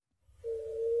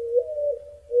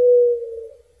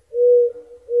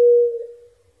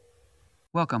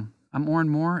Welcome. I'm Orrin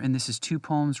Moore, and this is Two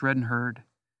Poems Read and Heard.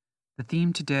 The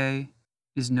theme today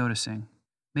is noticing.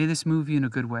 May this move you in a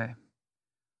good way.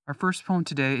 Our first poem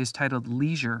today is titled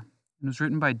Leisure and was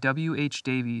written by W.H.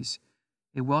 Davies,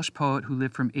 a Welsh poet who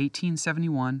lived from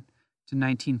 1871 to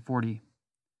 1940.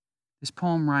 This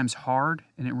poem rhymes hard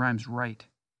and it rhymes right.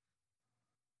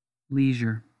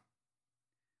 Leisure.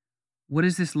 What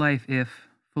is this life if,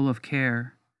 full of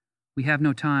care, we have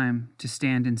no time to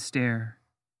stand and stare?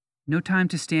 No time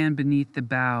to stand beneath the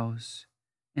boughs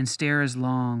and stare as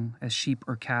long as sheep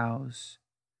or cows.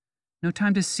 No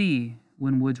time to see,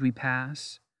 when woods we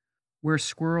pass, where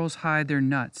squirrels hide their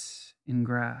nuts in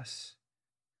grass.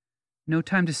 No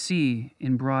time to see,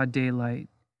 in broad daylight,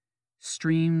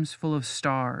 streams full of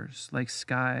stars like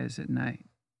skies at night.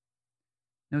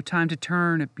 No time to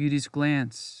turn at beauty's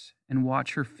glance and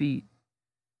watch her feet,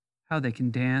 how they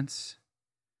can dance.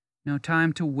 No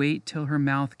time to wait till her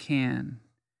mouth can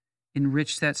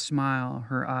enrich that smile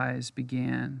her eyes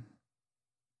began.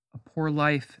 A poor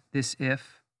life this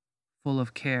if, full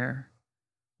of care,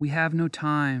 we have no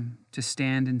time to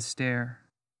stand and stare.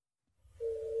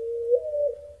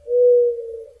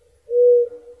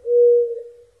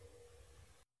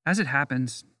 As it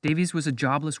happens, Davies was a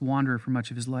jobless wanderer for much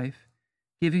of his life,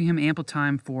 giving him ample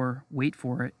time for, wait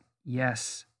for it,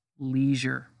 yes,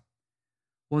 leisure.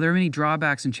 While there are many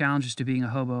drawbacks and challenges to being a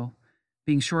hobo,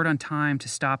 being short on time to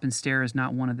stop and stare is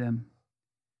not one of them.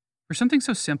 For something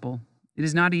so simple, it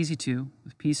is not easy to,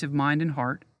 with peace of mind and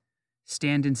heart,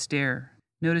 stand and stare,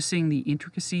 noticing the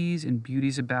intricacies and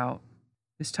beauties about.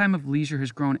 This time of leisure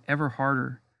has grown ever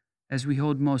harder as we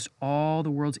hold most all the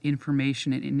world's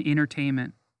information and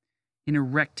entertainment in a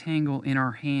rectangle in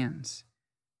our hands,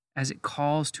 as it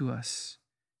calls to us,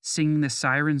 singing the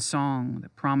siren song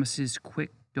that promises quick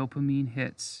dopamine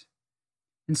hits.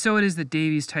 And so it is that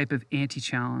Davies' type of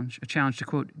anti-challenge, a challenge to,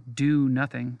 quote, do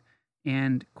nothing,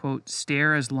 and, quote,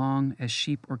 stare as long as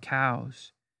sheep or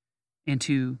cows, and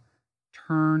to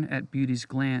turn at beauty's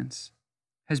glance,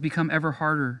 has become ever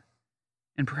harder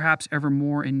and perhaps ever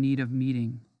more in need of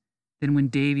meeting than when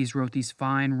Davies wrote these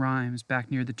fine rhymes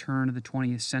back near the turn of the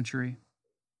 20th century.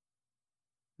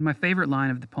 And my favorite line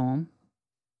of the poem,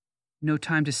 no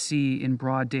time to see in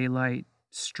broad daylight,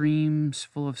 streams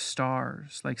full of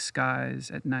stars like skies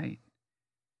at night.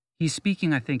 He's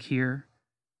speaking, I think, here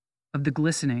of the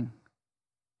glistening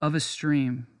of a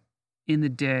stream in the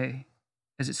day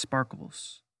as it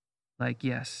sparkles, like,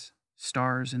 yes,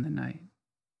 stars in the night.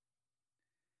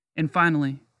 And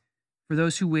finally, for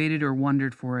those who waited or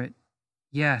wondered for it,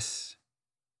 yes,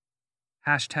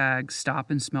 hashtag stop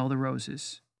and smell the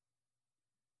roses.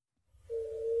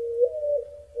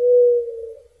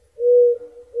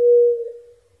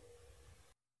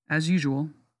 As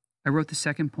usual, I wrote the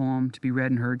second poem to be read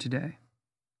and heard today.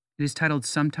 It is titled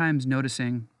Sometimes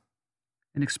Noticing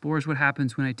and explores what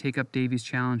happens when I take up Davies'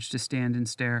 challenge to stand and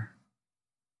stare.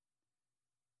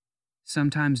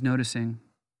 Sometimes noticing.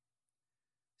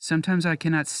 Sometimes I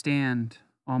cannot stand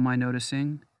all my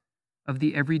noticing of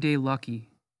the everyday lucky,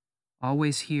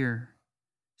 always here,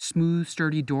 smooth,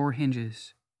 sturdy door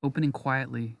hinges opening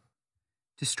quietly,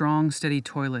 to strong, steady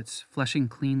toilets flushing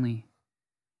cleanly,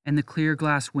 and the clear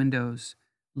glass windows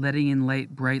letting in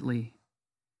light brightly,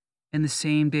 and the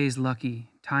same day's lucky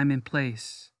time and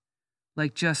place,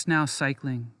 like just now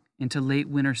cycling into late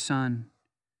winter sun,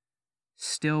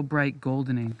 still bright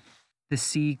goldening, the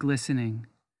sea glistening,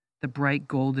 the bright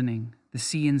goldening, the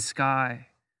sea and sky,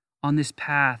 on this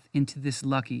path into this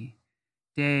lucky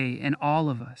day, and all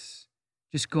of us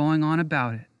just going on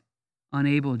about it,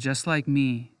 unable, just like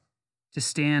me, to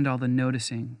stand all the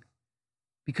noticing,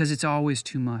 because it's always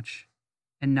too much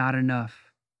and not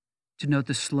enough to note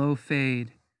the slow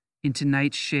fade into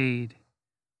night's shade,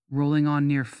 rolling on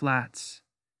near flats,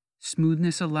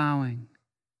 smoothness allowing,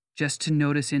 just to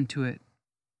notice into it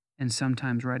and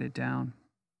sometimes write it down.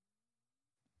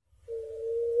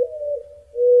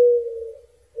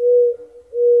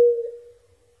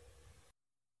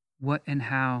 What and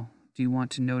how do you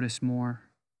want to notice more?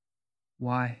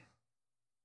 Why?